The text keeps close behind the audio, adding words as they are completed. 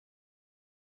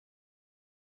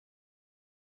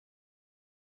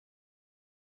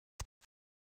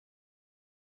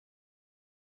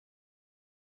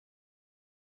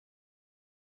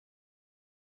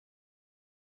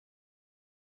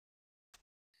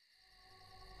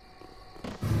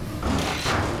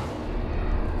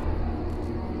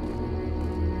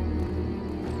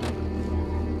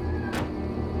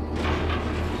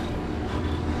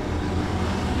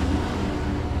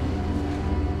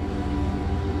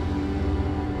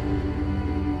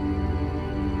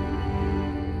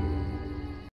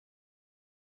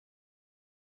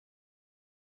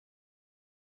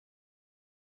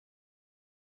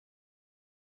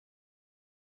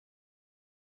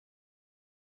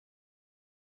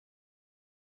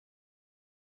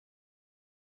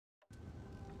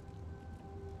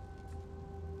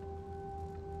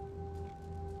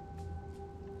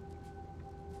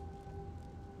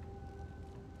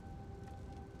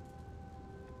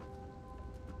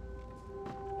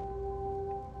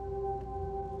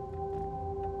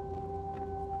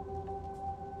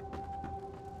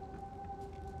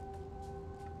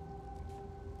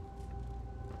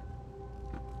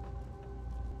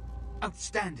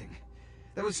Outstanding.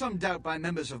 There was some doubt by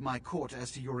members of my court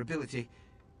as to your ability,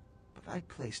 but I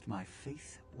placed my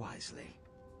faith wisely.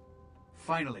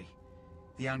 Finally,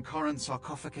 the Anchoran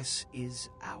sarcophagus is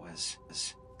ours.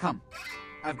 Come,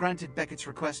 I've granted Beckett's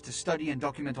request to study and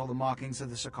document all the markings of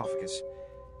the sarcophagus.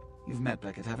 You've met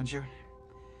Beckett, haven't you?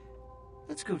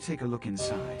 Let's go take a look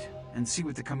inside and see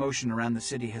what the commotion around the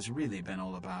city has really been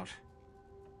all about.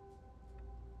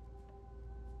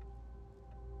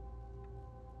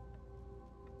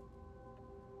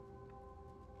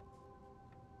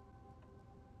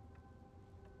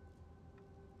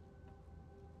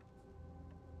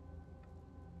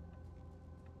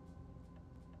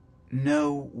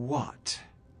 Know what?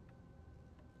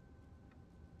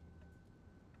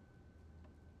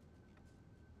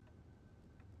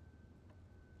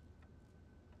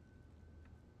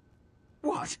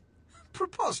 What?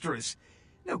 Preposterous!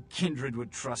 No kindred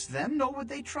would trust them, nor would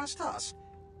they trust us.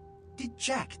 Did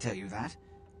Jack tell you that?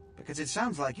 Because it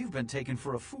sounds like you've been taken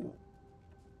for a fool.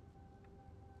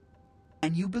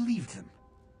 And you believed them.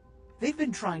 They've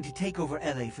been trying to take over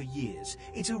LA for years.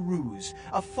 It's a ruse,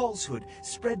 a falsehood,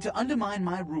 spread to undermine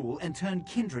my rule and turn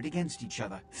kindred against each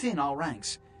other, thin our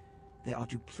ranks. They are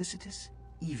duplicitous,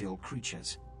 evil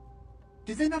creatures.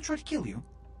 Did they not try to kill you?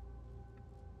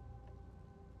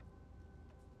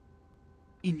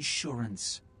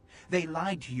 Insurance. They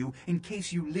lied to you in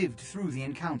case you lived through the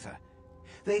encounter.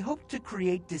 They hoped to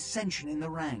create dissension in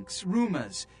the ranks,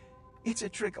 rumors. It's a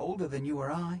trick older than you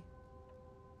or I.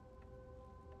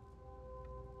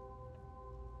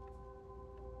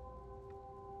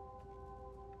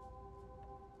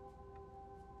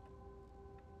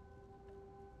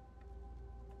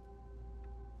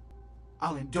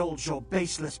 I'll indulge your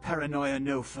baseless paranoia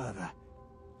no further.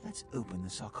 Let's open the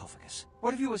sarcophagus.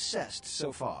 What have you assessed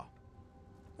so far?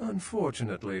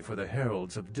 Unfortunately for the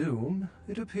Heralds of Doom,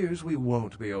 it appears we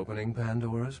won't be opening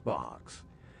Pandora's box.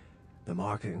 The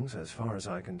markings, as far as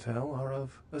I can tell, are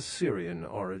of Assyrian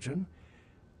origin.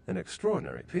 An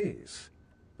extraordinary piece,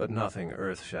 but nothing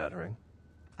earth-shattering.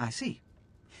 I see.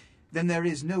 Then there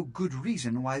is no good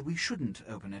reason why we shouldn't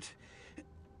open it.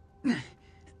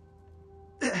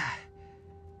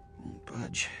 Won't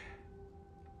budge.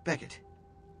 Beckett,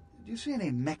 do you see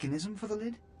any mechanism for the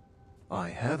lid? I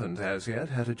haven't as yet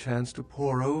had a chance to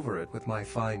pore over it with my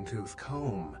fine-tooth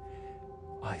comb.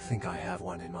 I think I have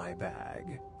one in my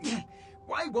bag.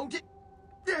 Why won't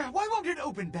it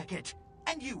open, Beckett?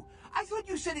 And you, I thought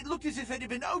you said it looked as if it had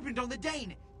been opened on the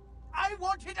Dane. I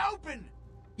want it open!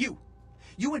 You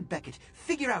and Beckett,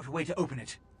 figure out a way to open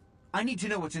it. I need to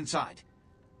know what's inside.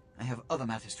 I have other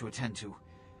matters to attend to.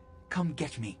 Come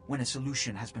get me when a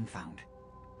solution has been found.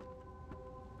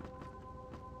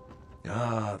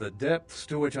 Ah, the depths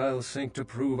to which I'll sink to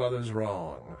prove others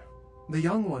wrong. The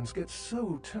young ones get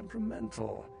so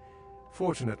temperamental.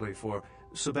 Fortunately for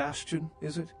Sebastian,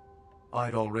 is it?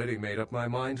 I'd already made up my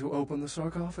mind to open the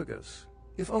sarcophagus,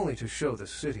 if only to show the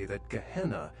city that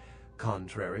Gehenna,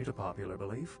 contrary to popular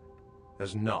belief,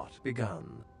 has not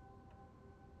begun.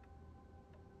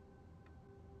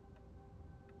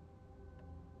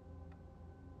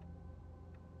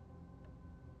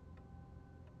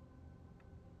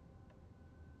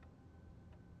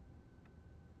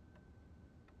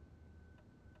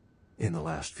 In the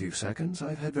last few seconds,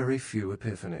 I've had very few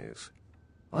epiphanies.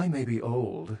 I may be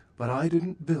old, but I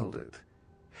didn't build it.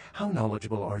 How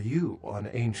knowledgeable are you on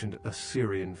ancient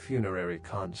Assyrian funerary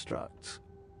constructs?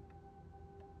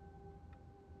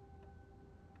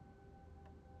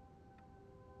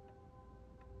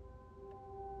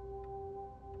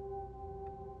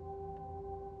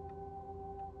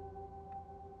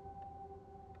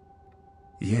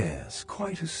 Yes,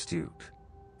 quite astute.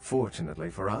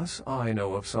 Fortunately for us, I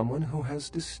know of someone who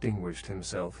has distinguished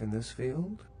himself in this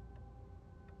field.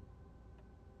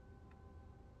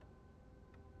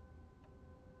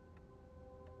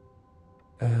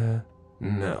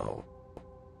 No.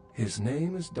 His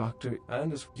name is Dr.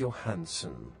 Anders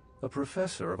Johansen, a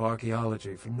professor of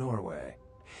archaeology from Norway.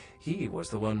 He was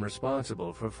the one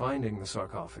responsible for finding the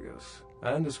sarcophagus,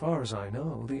 and as far as I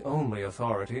know, the only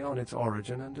authority on its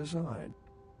origin and design.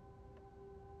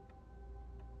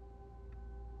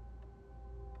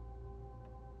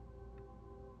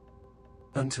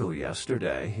 Until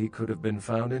yesterday, he could have been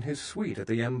found in his suite at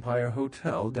the Empire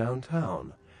Hotel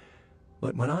downtown.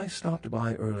 But when I stopped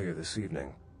by earlier this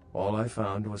evening, all I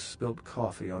found was spilt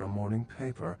coffee on a morning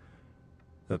paper.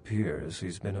 Appears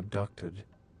he's been abducted.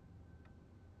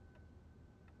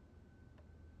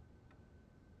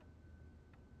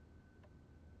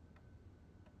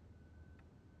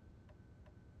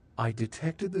 I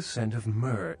detected the scent of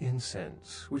myrrh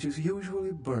incense, which is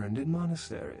usually burned in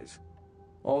monasteries.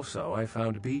 Also, I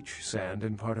found beach sand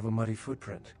in part of a muddy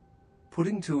footprint.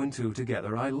 Putting two and two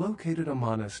together, I located a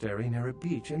monastery near a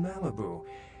beach in Malibu,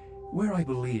 where I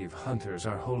believe hunters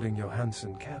are holding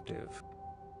Johansen captive.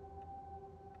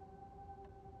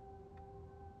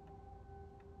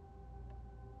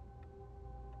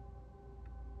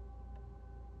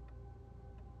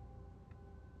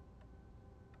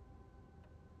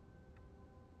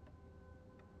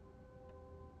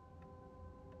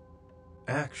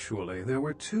 Actually, there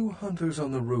were 2 hunters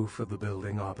on the roof of the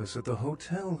building opposite the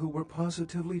hotel who were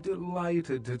positively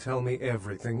delighted to tell me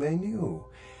everything they knew,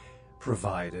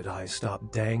 provided I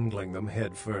stopped dangling them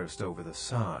headfirst over the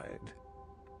side.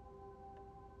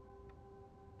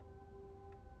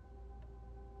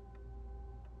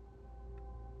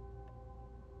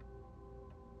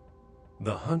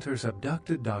 The hunters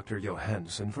abducted Dr.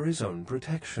 Johansen for his own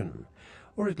protection,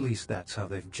 or at least that's how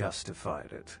they've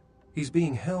justified it. He's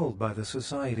being held by the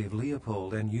Society of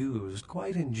Leopold and used,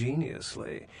 quite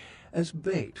ingeniously, as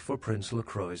bait for Prince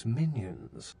LaCroix's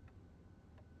minions.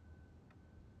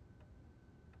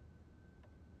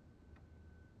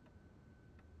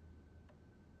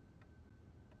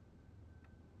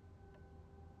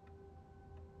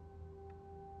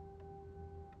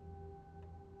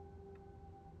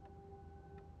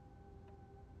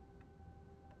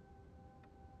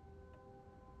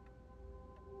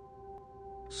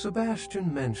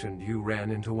 Sebastian mentioned you ran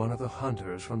into one of the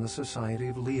hunters from the Society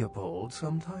of Leopold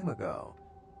some time ago.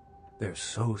 They're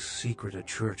so secret a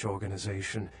church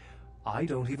organization, I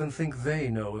don't even think they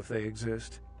know if they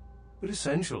exist. But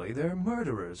essentially, they're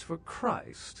murderers for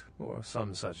Christ, or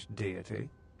some such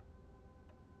deity.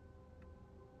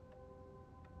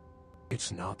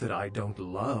 It's not that I don't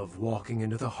love walking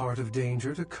into the heart of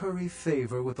danger to curry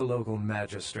favor with the local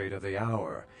magistrate of the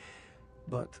hour,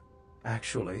 but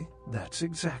actually, that's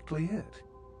exactly it.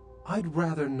 I'd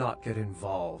rather not get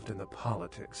involved in the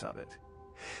politics of it.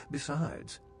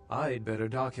 Besides, I'd better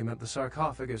document the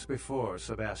sarcophagus before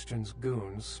Sebastian's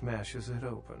goon smashes it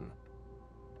open.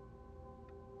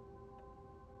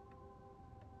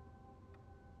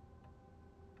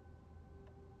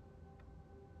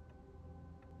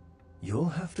 You'll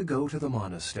have to go to the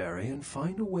monastery and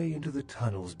find a way into the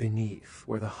tunnels beneath,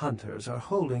 where the hunters are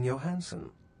holding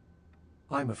Johansen.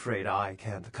 I'm afraid I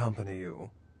can't accompany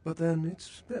you, but then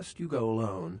it's best you go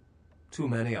alone. Too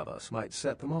many of us might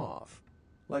set them off,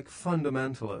 like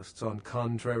fundamentalists on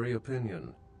contrary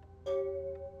opinion.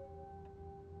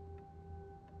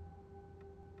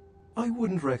 I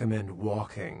wouldn't recommend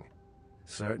walking.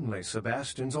 Certainly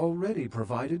Sebastian's already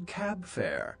provided cab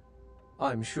fare.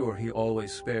 I'm sure he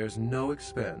always spares no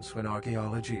expense when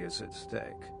archaeology is at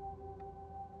stake.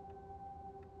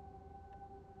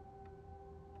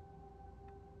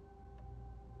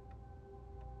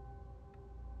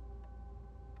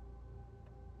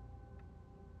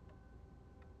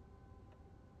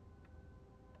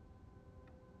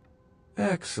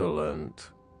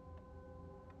 Excellent.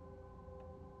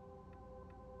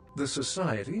 The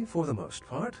Society, for the most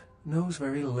part, knows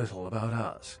very little about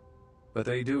us. But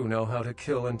they do know how to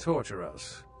kill and torture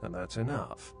us, and that's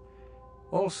enough.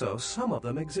 Also, some of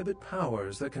them exhibit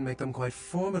powers that can make them quite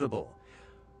formidable.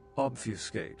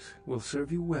 Obfuscate will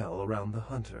serve you well around the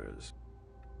hunters.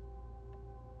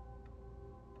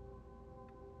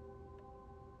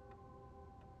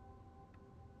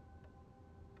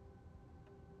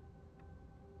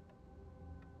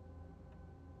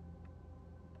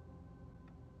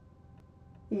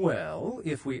 Well,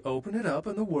 if we open it up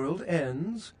and the world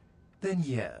ends, then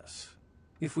yes.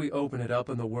 If we open it up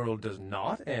and the world does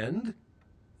not end,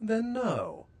 then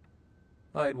no.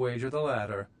 I'd wager the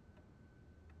latter.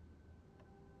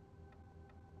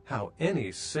 How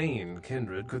any sane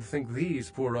kindred could think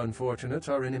these poor unfortunates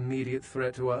are an immediate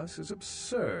threat to us is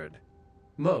absurd.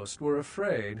 Most were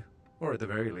afraid, or at the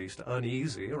very least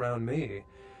uneasy, around me.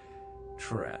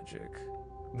 Tragic.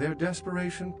 Their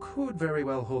desperation could very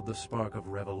well hold the spark of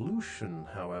revolution,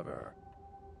 however.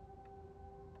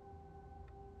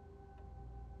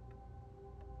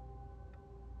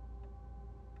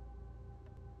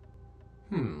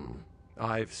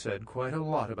 I've said quite a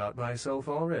lot about myself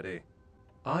already.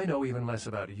 I know even less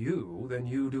about you than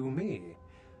you do me.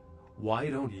 Why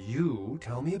don't you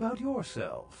tell me about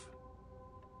yourself?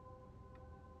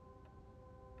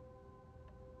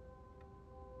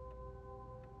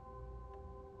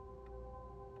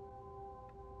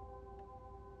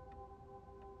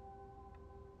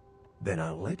 Then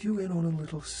I'll let you in on a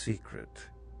little secret.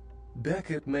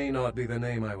 Beckett may not be the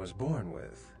name I was born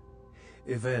with.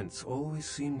 Events always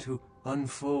seem to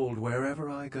unfold wherever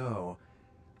I go,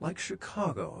 like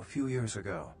Chicago a few years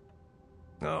ago.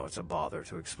 Oh, it's a bother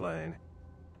to explain.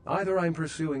 Either I'm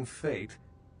pursuing fate,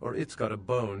 or it's got a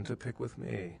bone to pick with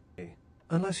me.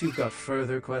 Unless you've got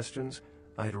further questions,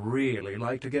 I'd really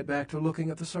like to get back to looking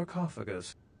at the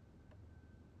sarcophagus.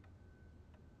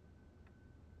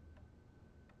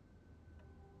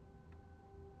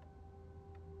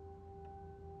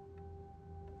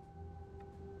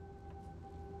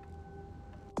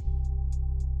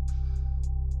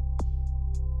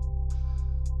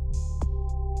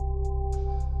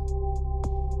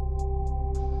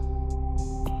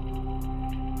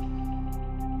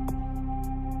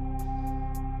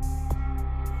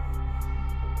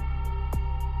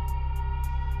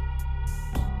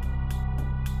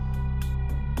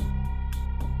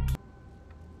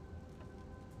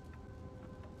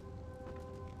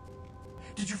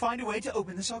 Did you find a way to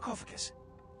open the sarcophagus?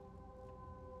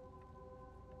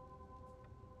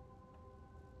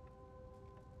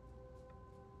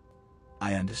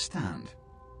 I understand.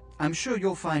 I'm sure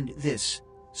you'll find this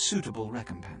suitable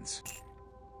recompense.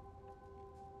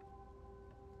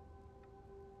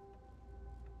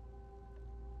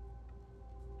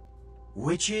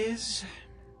 Which is...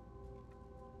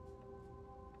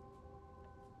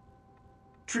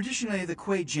 Traditionally, the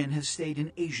Kuei Jin has stayed in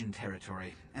Asian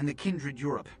territory, and the kindred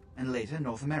Europe, and later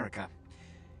North America.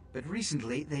 But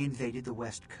recently, they invaded the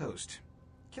West Coast,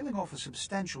 killing off a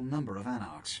substantial number of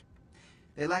anarchs.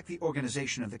 They lack the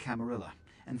organization of the Camarilla,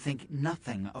 and think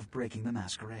nothing of breaking the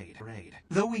Masquerade.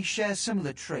 Though we share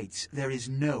similar traits, there is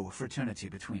no fraternity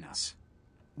between us.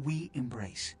 We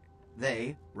embrace.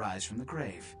 They rise from the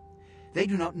grave. They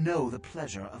do not know the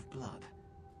pleasure of blood.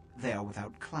 They are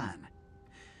without clan.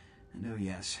 And oh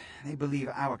yes, they believe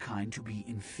our kind to be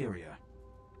inferior.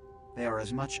 They are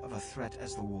as much of a threat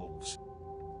as the wolves.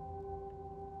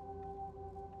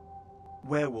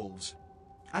 Werewolves.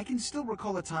 I can still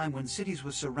recall a time when cities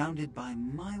were surrounded by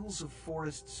miles of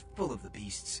forests full of the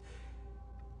beasts.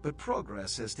 But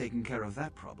progress has taken care of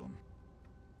that problem.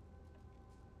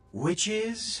 Which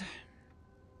is...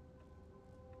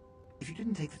 If you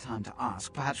didn't take the time to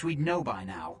ask, perhaps we'd know by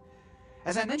now.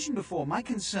 As I mentioned before, my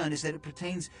concern is that it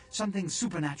pertains something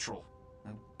supernatural.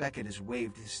 Now, Beckett has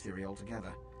waived this theory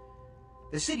altogether.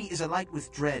 The city is alight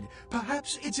with dread.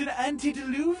 Perhaps it's an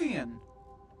antediluvian.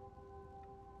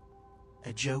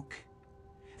 A joke?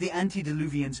 The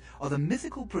antediluvians are the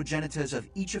mythical progenitors of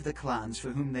each of the clans for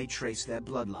whom they trace their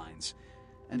bloodlines,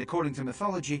 and according to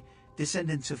mythology,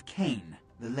 descendants of Cain,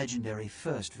 the legendary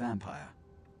first vampire.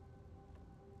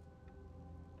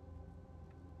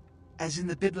 As in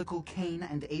the biblical Cain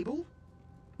and Abel?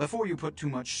 Before you put too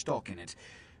much stock in it,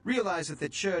 realize that the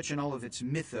Church and all of its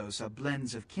mythos are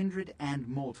blends of kindred and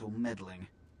mortal meddling,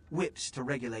 whips to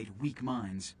regulate weak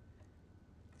minds.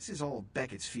 This is all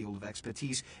Beckett's field of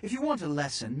expertise. If you want a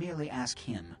lesson, merely ask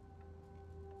him.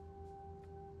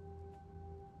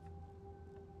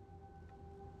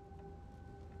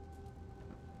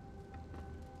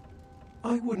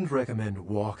 I wouldn't recommend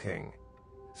walking.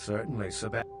 Certainly,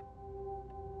 Sebastian.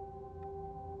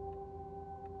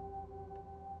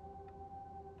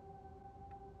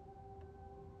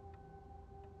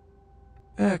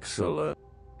 Excellent.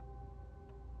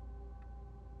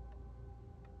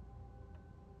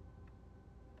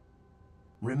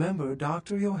 Remember,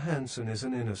 Dr. Johansson is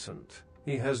an innocent.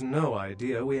 He has no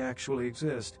idea we actually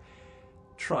exist.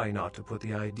 Try not to put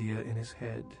the idea in his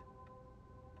head.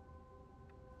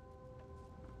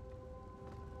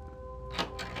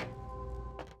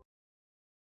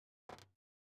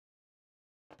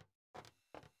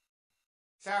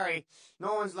 Sorry,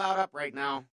 no one's loud up right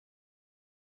now.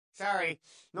 Sorry,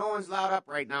 no one's loud up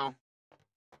right now.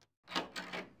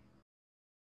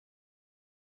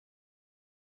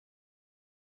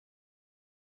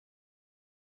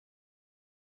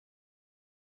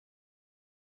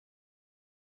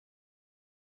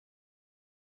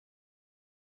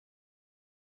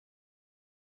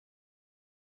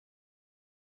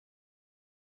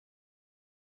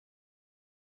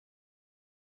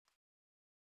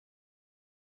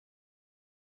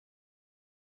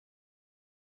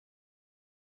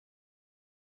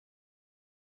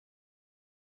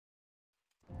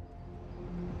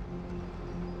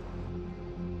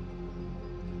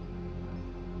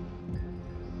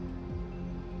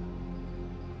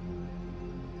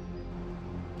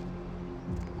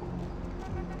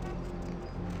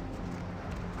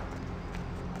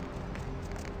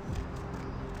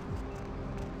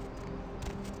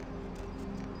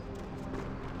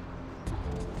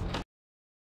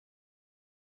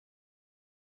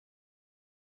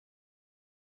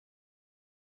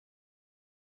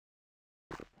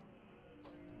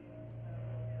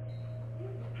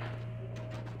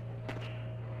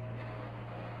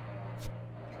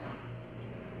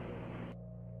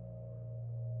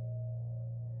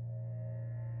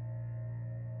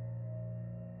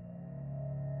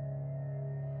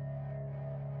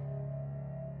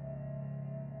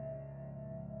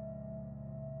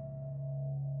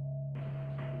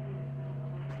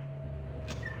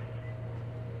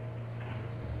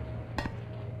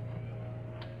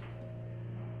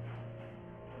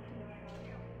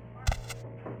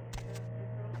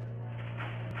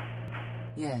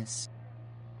 Yes.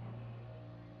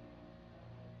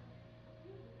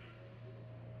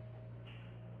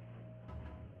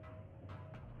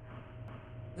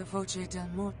 The Voce del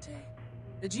Morte.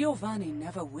 The Giovanni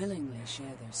never willingly share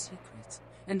their secrets,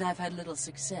 and I've had little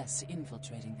success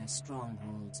infiltrating their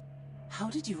strongholds.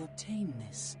 How did you obtain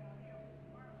this?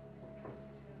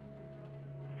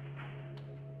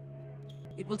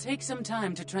 It will take some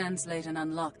time to translate and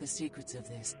unlock the secrets of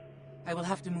this. I will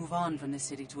have to move on from the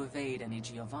city to evade any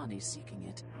Giovanni seeking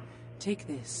it. Take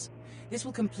this. This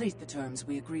will complete the terms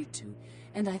we agreed to,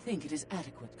 and I think it is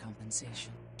adequate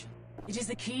compensation. It is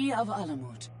the key of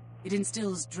Alamut. It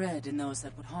instills dread in those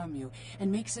that would harm you,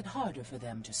 and makes it harder for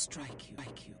them to strike you.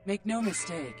 Make no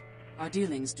mistake, our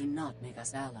dealings do not make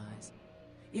us allies.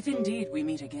 If indeed we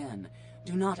meet again,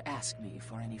 do not ask me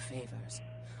for any favors.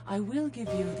 I will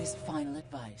give you this final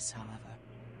advice, however.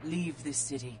 Leave this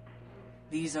city.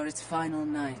 These are its final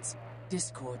nights.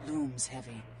 Discord looms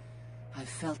heavy. I've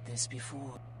felt this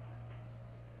before.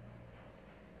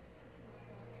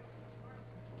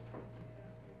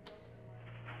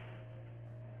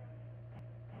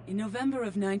 In November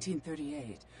of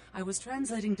 1938, I was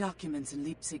translating documents in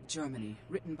Leipzig, Germany,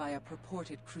 written by a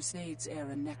purported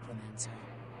Crusades-era necromancer.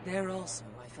 There also,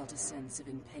 I felt a sense of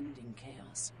impending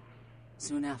chaos.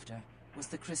 Soon after was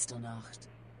the Kristallnacht,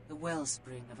 the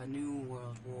wellspring of a new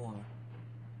world war.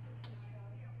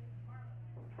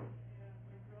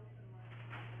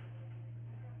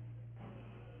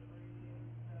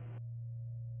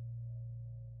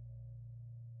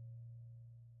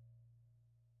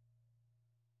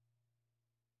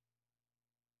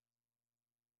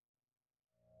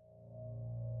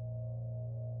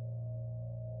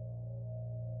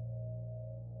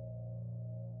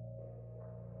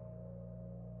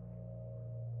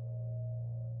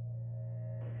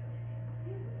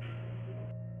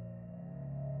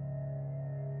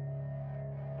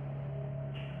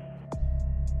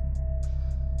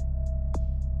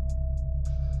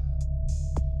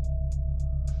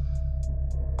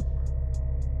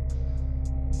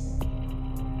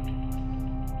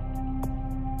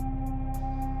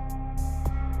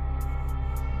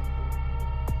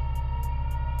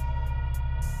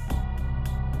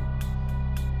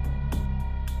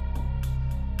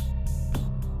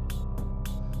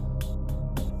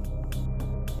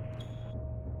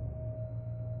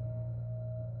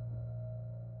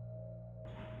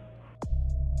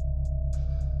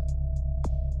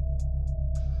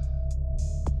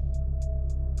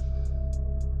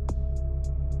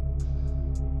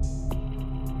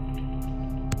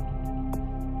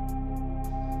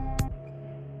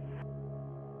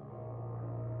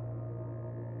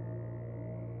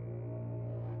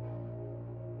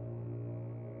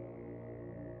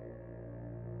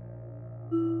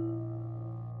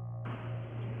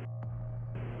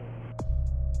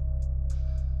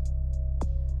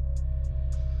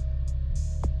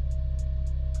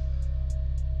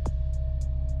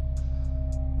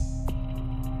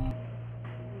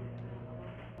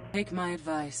 Take my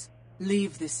advice.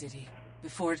 Leave the city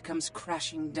before it comes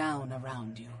crashing down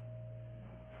around you.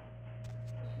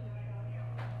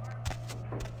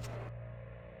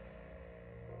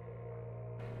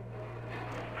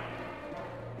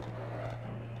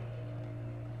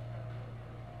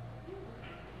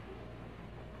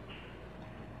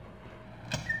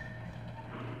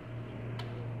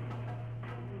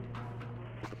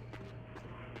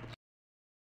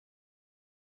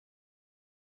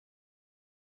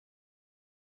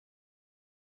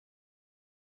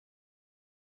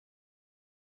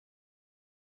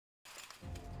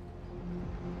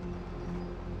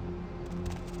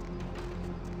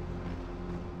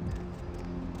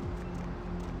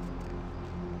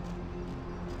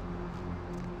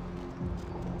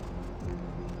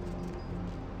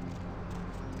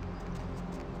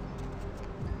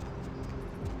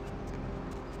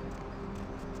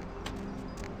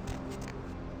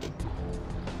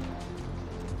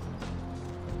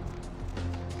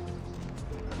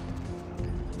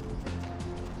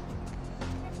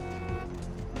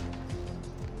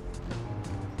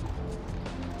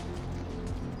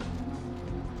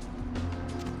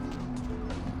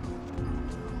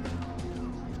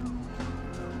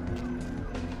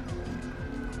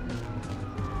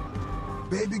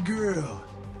 Baby girl.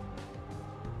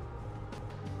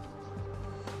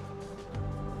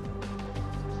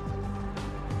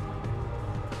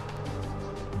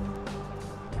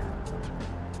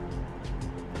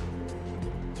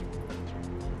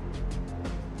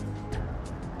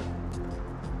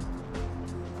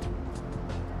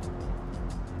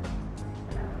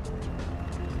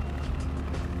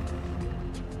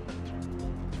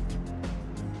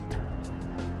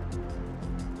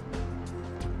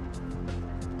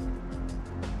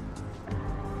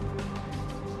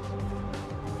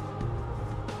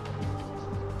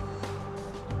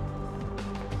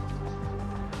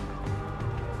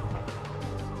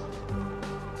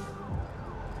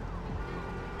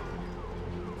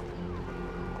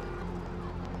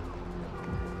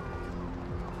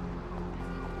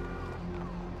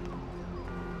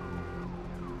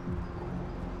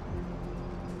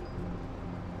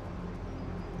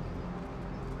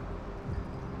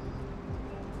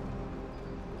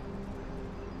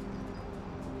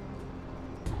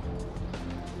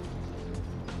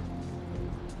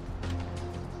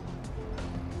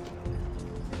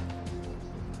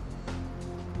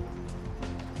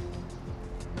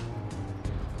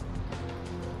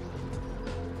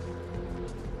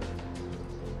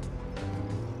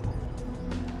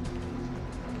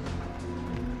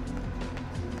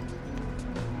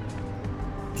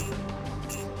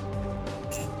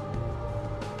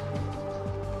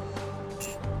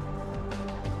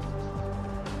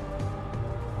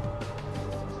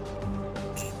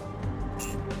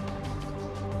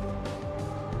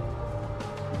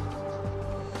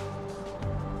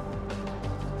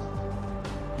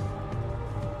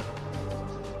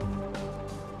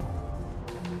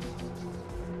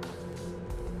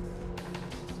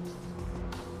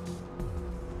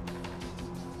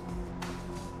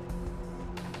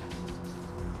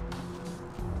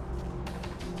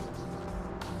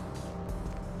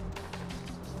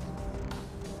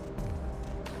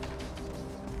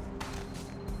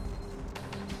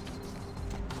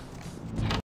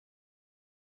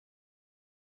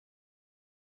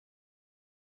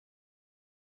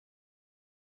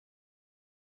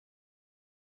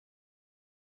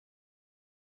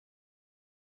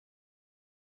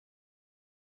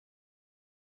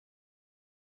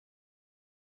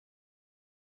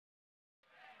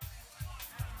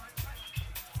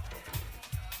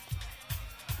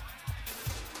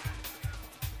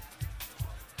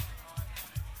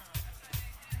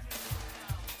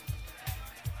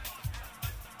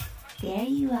 There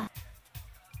you are.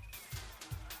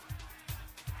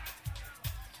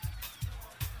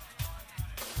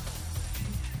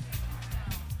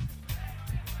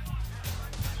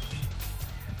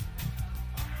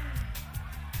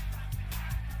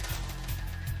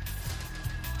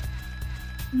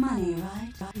 Money,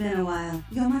 right? Been a while.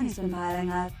 Your money's been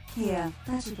piling up. Here,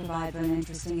 that should provide for an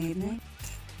interesting evening.